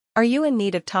Are you in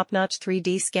need of top-notch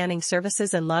 3D scanning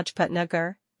services in Lajpat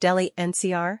Nagar, Delhi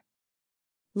NCR?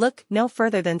 Look no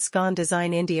further than Scon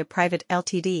Design India Pvt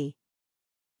Ltd.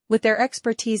 With their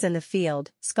expertise in the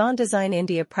field, Scon Design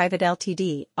India Pvt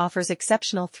Ltd offers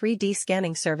exceptional 3D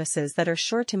scanning services that are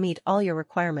sure to meet all your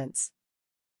requirements.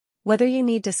 Whether you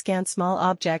need to scan small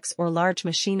objects or large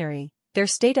machinery, their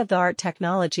state-of-the-art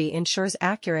technology ensures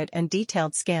accurate and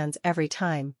detailed scans every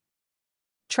time.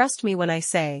 Trust me when I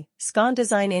say, Scon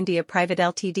Design India Pvt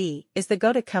Ltd is the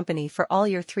go-to company for all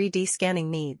your 3D scanning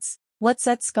needs. What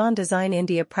sets Scon Design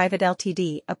India Pvt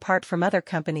Ltd apart from other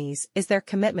companies is their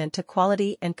commitment to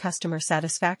quality and customer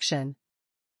satisfaction.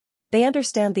 They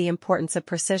understand the importance of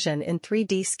precision in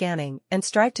 3D scanning and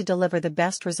strive to deliver the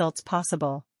best results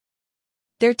possible.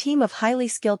 Their team of highly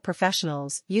skilled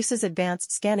professionals uses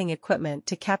advanced scanning equipment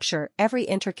to capture every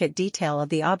intricate detail of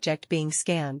the object being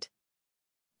scanned.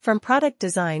 From product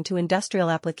design to industrial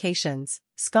applications,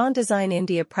 Scon Design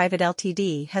India Pvt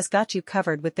Ltd has got you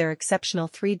covered with their exceptional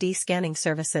 3D scanning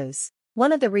services.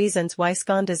 One of the reasons why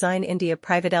Scon Design India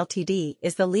Pvt Ltd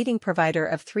is the leading provider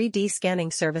of 3D scanning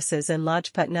services in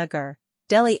Lajpat Nagar,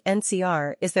 Delhi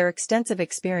NCR is their extensive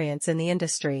experience in the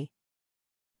industry.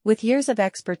 With years of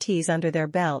expertise under their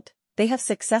belt, they have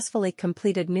successfully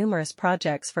completed numerous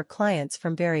projects for clients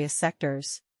from various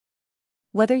sectors.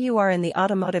 Whether you are in the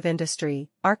automotive industry,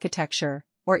 architecture,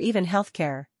 or even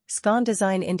healthcare, Scon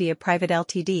Design India Pvt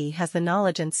Ltd has the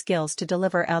knowledge and skills to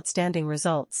deliver outstanding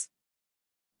results.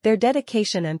 Their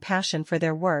dedication and passion for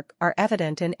their work are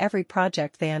evident in every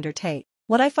project they undertake.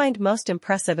 What I find most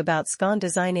impressive about Scon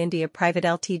Design India Pvt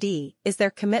Ltd is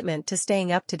their commitment to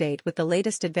staying up to date with the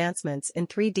latest advancements in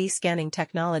 3D scanning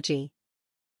technology.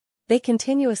 They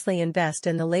continuously invest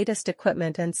in the latest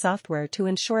equipment and software to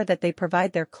ensure that they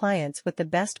provide their clients with the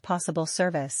best possible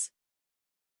service.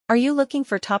 Are you looking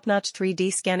for top-notch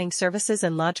 3D scanning services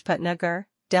in Lajpat Nagar,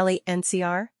 Delhi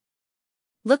NCR?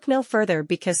 Look no further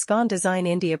because Scon Design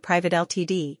India Pvt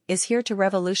Ltd is here to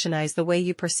revolutionize the way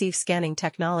you perceive scanning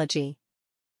technology.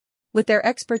 With their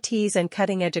expertise and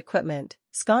cutting-edge equipment,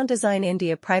 Scon Design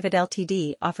India Pvt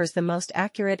Ltd offers the most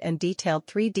accurate and detailed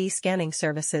 3D scanning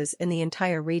services in the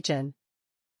entire region.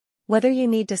 Whether you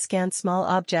need to scan small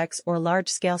objects or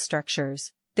large-scale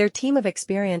structures, their team of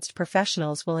experienced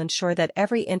professionals will ensure that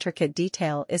every intricate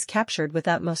detail is captured with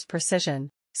utmost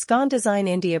precision. Scon Design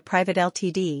India Pvt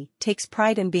Ltd takes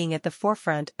pride in being at the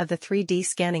forefront of the 3D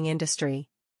scanning industry.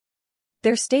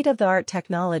 Their state-of-the-art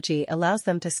technology allows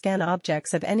them to scan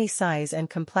objects of any size and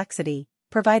complexity,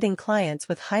 providing clients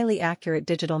with highly accurate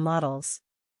digital models.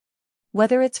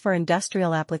 Whether it's for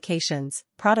industrial applications,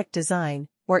 product design,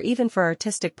 or even for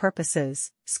artistic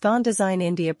purposes, Scon Design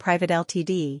India Pvt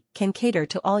Ltd can cater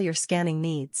to all your scanning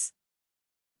needs.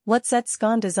 What sets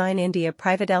Scon Design India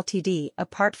Pvt Ltd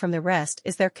apart from the rest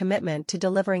is their commitment to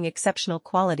delivering exceptional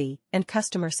quality and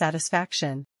customer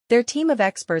satisfaction. Their team of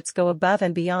experts go above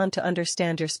and beyond to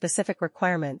understand your specific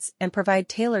requirements and provide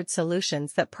tailored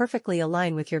solutions that perfectly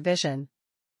align with your vision.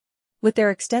 With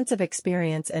their extensive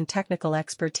experience and technical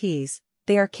expertise,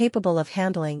 they are capable of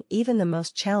handling even the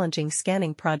most challenging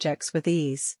scanning projects with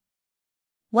ease.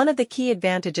 One of the key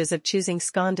advantages of choosing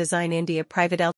Scon Design India Pvt